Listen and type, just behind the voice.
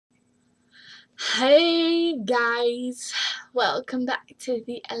Hey guys, welcome back to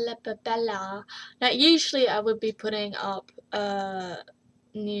the Elababella. Now usually I would be putting up a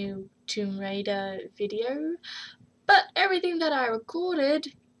new Tomb Raider video, but everything that I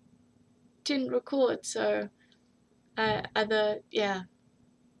recorded didn't record, so yay,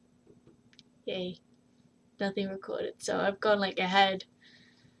 nothing recorded. So I've gone like ahead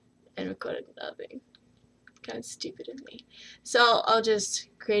and recorded nothing. Kind of stupid of me. So I'll just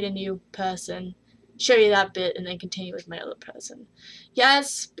create a new person, show you that bit, and then continue with my other person.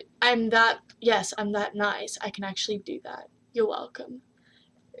 Yes, I'm that nice. I can actually do that. You're welcome.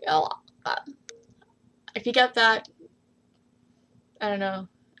 If you get that, I don't know.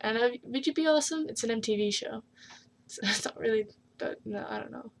 Would you be awesome? It's an MTV show. It's not really, but no, I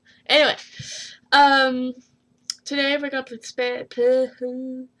don't know. Anyway, today we're gonna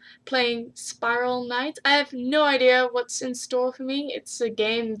playing Spiral Knights. I have no idea what's in store for me. It's a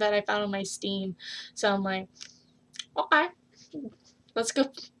game that I found on my Steam, so I'm like, okay, let's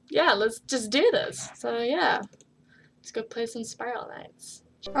go. Yeah, let's just do this. So yeah, let's go play some Spiral Knights.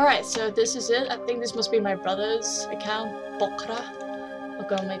 Alright, so this is it. I think this must be my brother's account, Bokra. I'll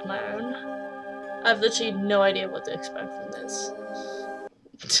go make my own. I have literally no idea what to expect from this.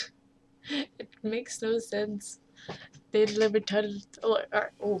 It makes no sense. They delivered titles.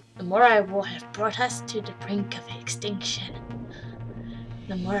 The Morai War have brought us to the brink of extinction.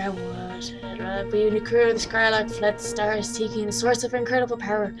 The Morai War, we the crew of the Skylark fled the stars, seeking the source of incredible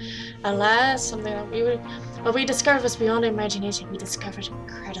power. Alas, something that what we discovered was beyond our imagination. We discovered a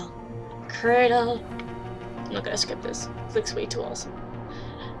cradle. Cradle. I'm not gonna skip this. It looks way too awesome.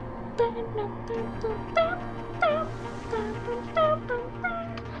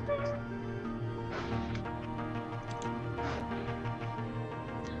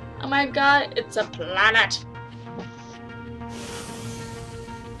 Oh my god, it's a planet!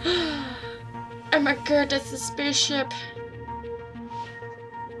 Oh my god, that's a spaceship!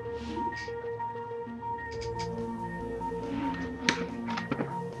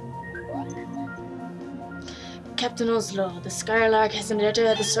 Captain Oslo, the Skylark has entered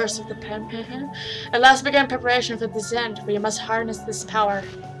at the source of the pen. At last began preparation for the descent. We must harness this power.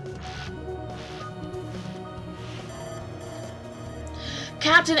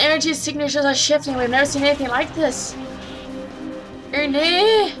 Captain, energy signatures are shifting. We've never seen anything like this.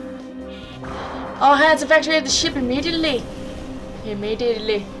 Ernie! All hands evacuate the ship immediately.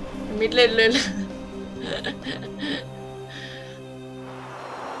 Immediately.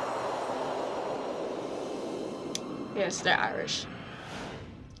 Yes, they're Irish.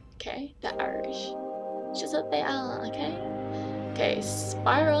 Okay, they're Irish. Just what they are, okay? Okay,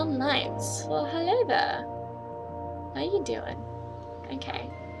 Spiral Knights. Well, hello there. How are you doing? Okay.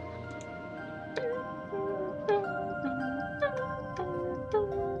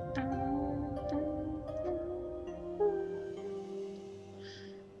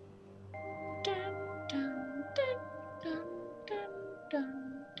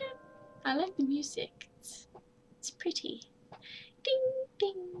 I like the music. It's pretty. Ding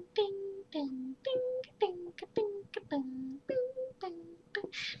ding ding ding ding ding ding ding ding ding.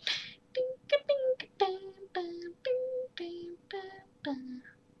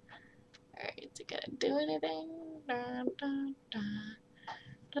 Alright, is it gonna do anything?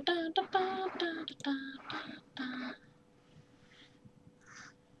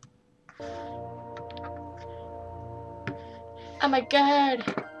 Oh my god!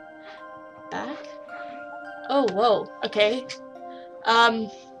 Back? Oh, whoa, okay.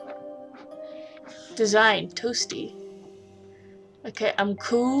 Design, toasty. Okay, I'm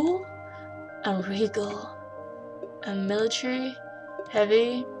cool, I'm regal, I'm military,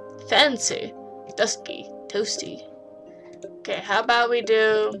 heavy, fancy, dusky, toasty. Okay, how about we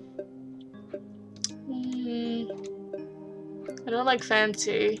do... I don't like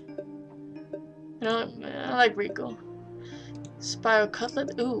fancy. I don't like regal. Spiral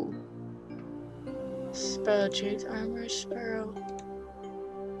cutlet, ooh. Sparrow cheeks, armor, sparrow.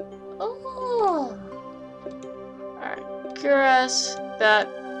 Oh! Alright, cuirass, that.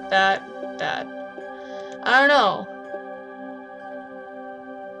 I don't know.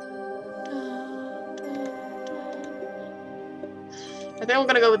 I think I'm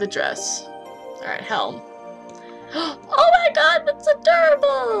gonna go with the dress. Alright, helm. Oh my god, that's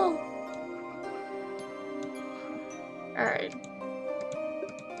adorable! Alright.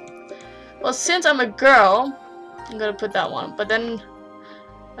 Well, since I'm a girl, I'm gonna put that one. But then,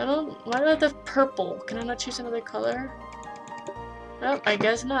 why do I have the purple? Can I not choose another color? Nope, I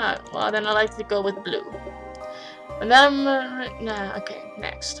guess not. Well, then I like to go with blue. And then nah, okay,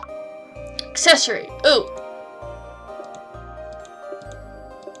 next. Accessory, ooh.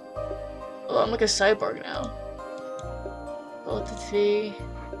 Oh, I'm like a cyborg now. Bullet the three.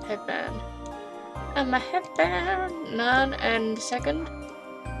 Headband. And my headband. None. And second.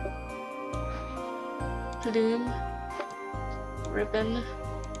 Plume. Ribbon.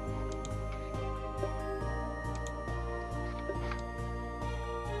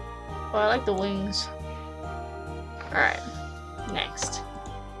 Oh, I like the wings. Alright. Next.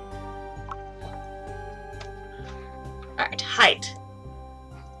 Alright, height.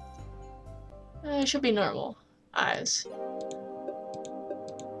 It should be normal. Eyes.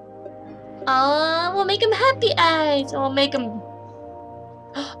 We'll make him happy eyes. We'll make him.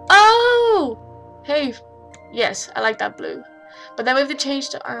 Oh! Hey. Yes, I like that blue. But then we have to change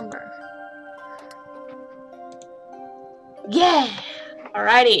the armor. Yeah!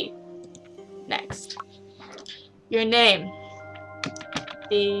 Alrighty. Next. Your name.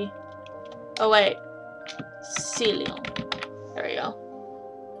 Oh wait. Celion. There we go.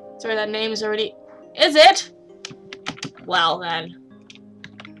 Sorry, that name is already. Is it? Well then.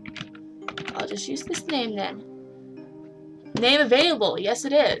 I'll just use this name then. Name available. Yes,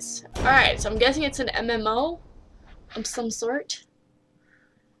 it is. Alright, so I'm guessing it's an MMO of some sort.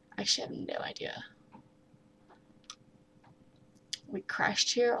 Actually, I have no idea. We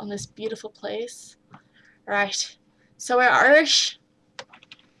crashed here on this beautiful place. Alright. So we're Irish.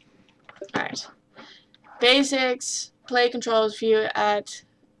 Alright. Basics. Play controls view at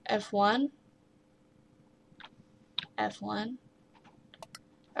F1. F1.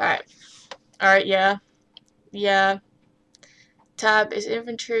 Alright. Alright, yeah. Yeah. Tab is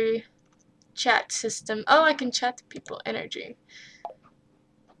inventory. Chat system. Oh, I can chat to people. Energy.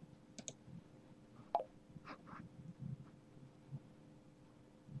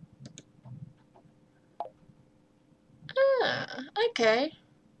 Ah, okay.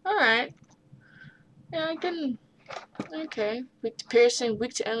 Alright. Yeah, I can. Okay. Weak to piercing,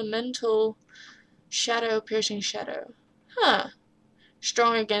 weak to elemental. Shadow, piercing, shadow. Huh.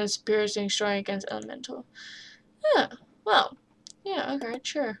 Strong against piercing, strong against elemental. Huh. Well. Yeah, okay,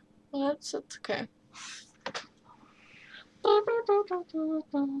 sure. Well, that's okay.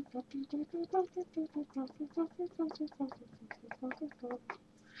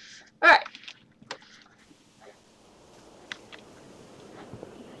 Alright.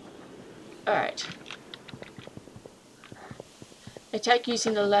 Alright. Attack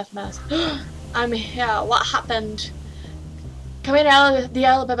using the left mouse. I'm here. What happened? Come in, the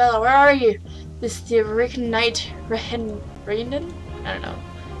Alabama. Where are you? This is the Rican Knight Rehendon? I don't know.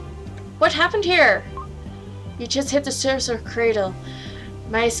 What happened here? You just hit the surface of Cradle.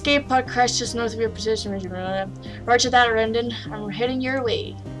 My escape pod crashed just north of your position. Roger that, Rehendon. I'm heading your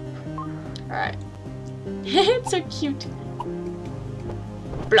way. Alright. It's so cute.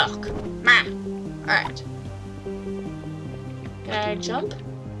 Block. Ma. Alright. Can I jump?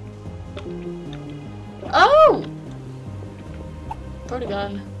 Oh!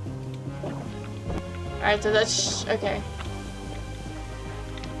 Protagon. Alright, so that's okay.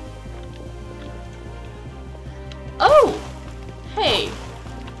 Oh! Hey!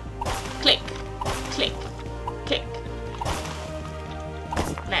 Click. Click. Click.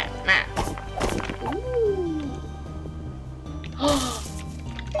 Nah, nah. Ooh.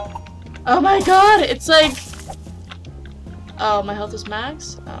 Oh my god! It's like. Oh, my health is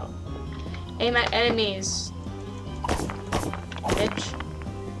max? Oh. Aim at enemies. Bitch.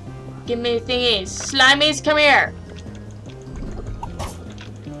 Give me thingies. Slimies, come here!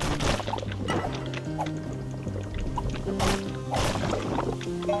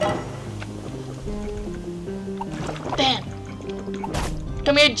 Bam!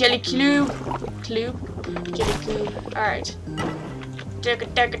 Come here, jelly cube. Jelly cube. Alright. Daka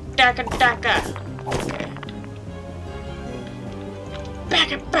daka daka daka. Okay.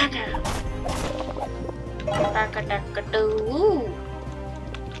 Baka baka. Baka daka doo.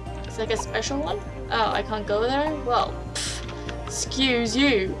 It's like a special one? Oh, I can't go there? Well, pff, excuse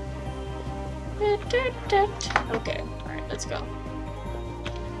you. Okay, alright, let's go.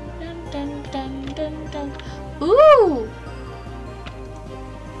 Dun, dun, dun, dun, dun. Ooh!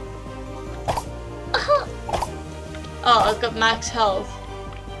 Oh, I've got max health.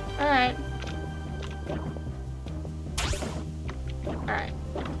 Alright. Alright.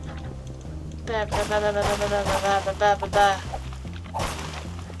 Ba ba ba ba ba ba ba ba ba ba ba ba.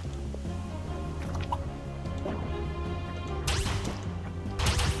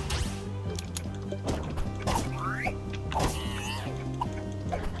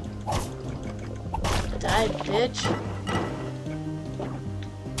 Die, bitch.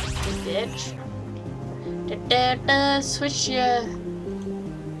 Bitch. Switch ya.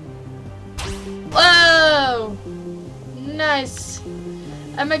 Whoa! Nice.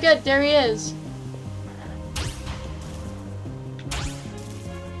 Oh my god, there he is.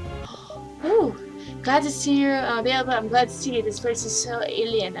 Ooh, glad to see you. Yeah, but I'm glad to see you. This place is so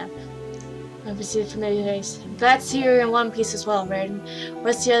alien. Obviously, a familiar face. I'm glad to see you're in one piece as well, Raiden.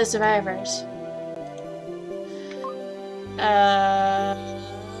 What's the other survivors?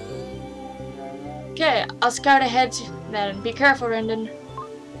 Okay, I'll scout ahead then. Be careful, Rendon.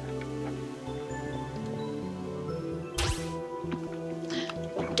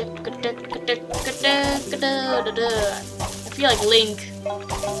 I feel like Link.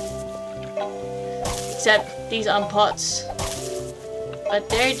 Except these aren't pots. But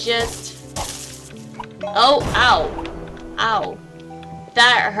they're just... Oh, ow. Ow.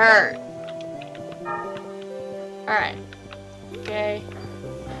 That hurt. Alright. Okay.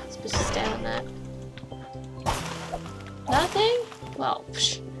 Supposed to stand on that. Nothing? Well,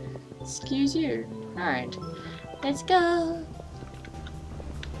 psh. Excuse you. Alright. Let's go.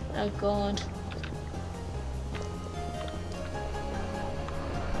 Oh god.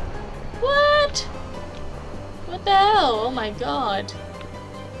 What? What the hell? Oh my god.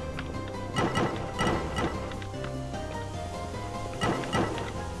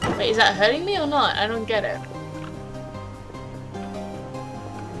 Wait, is that hurting me or not? I don't get it.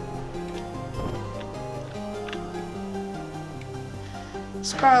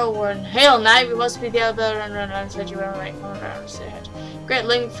 Sparrow Warden. Hail, Knight, we must be the other run, said you were right. Great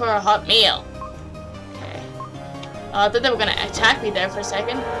Link for a hot meal. Okay. I thought they were gonna attack me there for a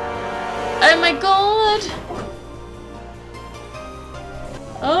second. Oh my god!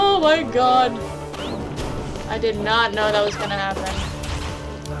 Oh my god! I did not know that was gonna happen.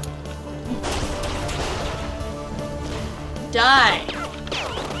 Die!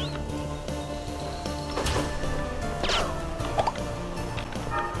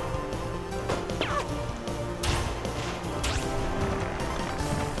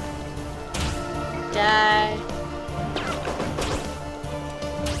 Die.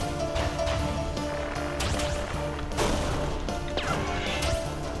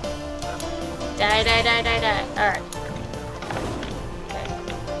 Die, die, die, die, die. Alright. Okay.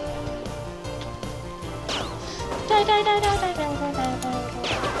 Die, die, die, die, die, die, die, die, die.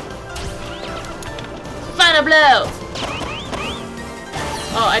 Final blow!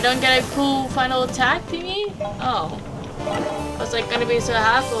 Oh, I don't get a cool final attack thingy? Oh. I was like gonna be so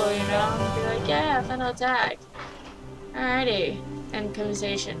happy, you know? Be like, yeah, final attack. Alrighty. End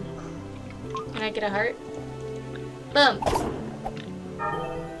conversation. Can I get a heart? Boom!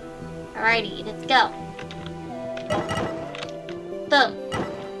 Alrighty, let's go. Boom.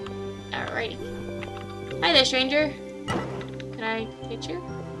 Alrighty. Hi there, stranger. Can I hit you?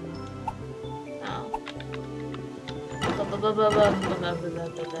 Oh.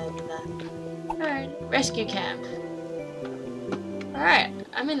 Alright, rescue camp. Alright,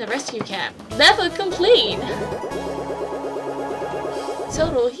 I'm in the rescue camp. Level complete!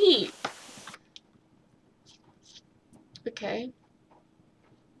 Total heat. Okay.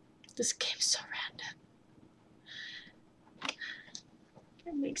 This game's so random.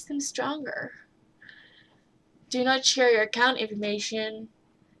 It makes them stronger. Do not share your account information.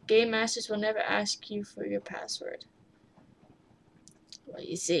 Game masters will never ask you for your password. Well,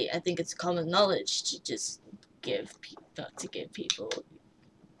 you see, I think it's common knowledge to just not to give people,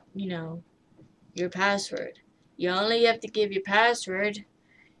 you know, your password. You only have to give your password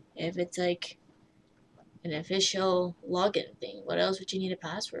if it's like an official login thing. What else would you need a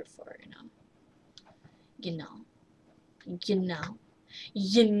password for, you know? You know. You know.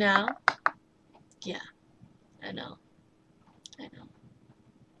 You know. Yeah. I know. I know.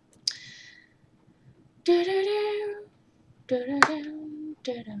 Do-do-do. Do-do-do.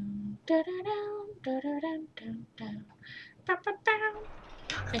 Do-do. Do-do-do. Do-do-do.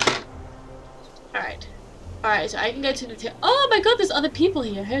 Okay. Alright. Alright, so I can go to the oh my god, there's other people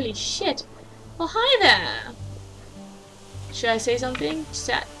here. Holy shit. Oh, hi there. Should I say something?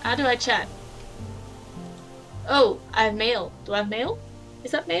 Chat. How do I chat? Oh, I have mail. Do I have mail? Is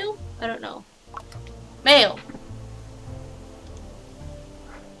that mail? I don't know. Mail.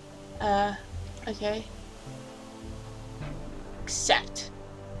 Okay. Accept.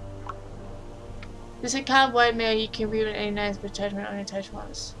 This account of white mail you can read at any nice but judgment only touch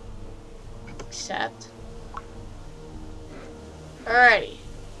once. Accept. Alrighty.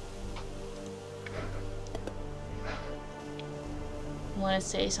 I want to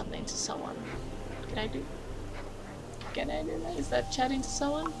say something to someone. Can I do that? Is that chatting to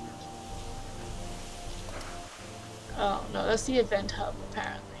someone? Oh no, that's the event hub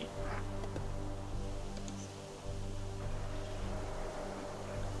apparently.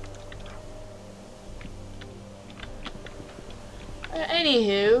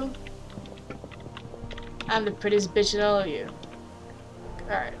 Anywho, I'm the prettiest bitch in all of you.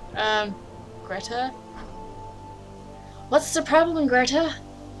 Alright, Greta? What's the problem, Greta?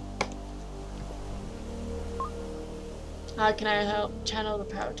 How can I help channel the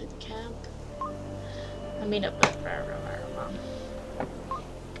power to the camp? I mean,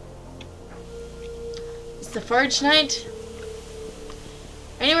 it's the Forge Night?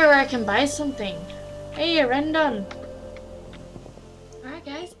 Anywhere where I can buy something. Hey, Rendon! Alright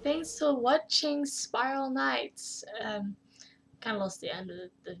guys, thanks for watching Spiral Nights. Kinda lost the end of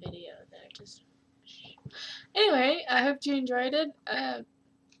the video there, just... Anyway, I hope you enjoyed it.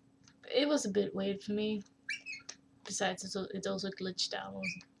 It was a bit weird for me. Besides, it also glitched out on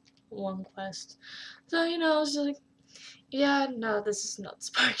one quest. So, you know, I was just like, yeah, no, this is not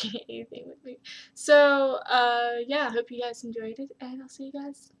sparking anything with me. So, yeah, I hope you guys enjoyed it, and I'll see you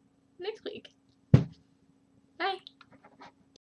guys next week. Bye!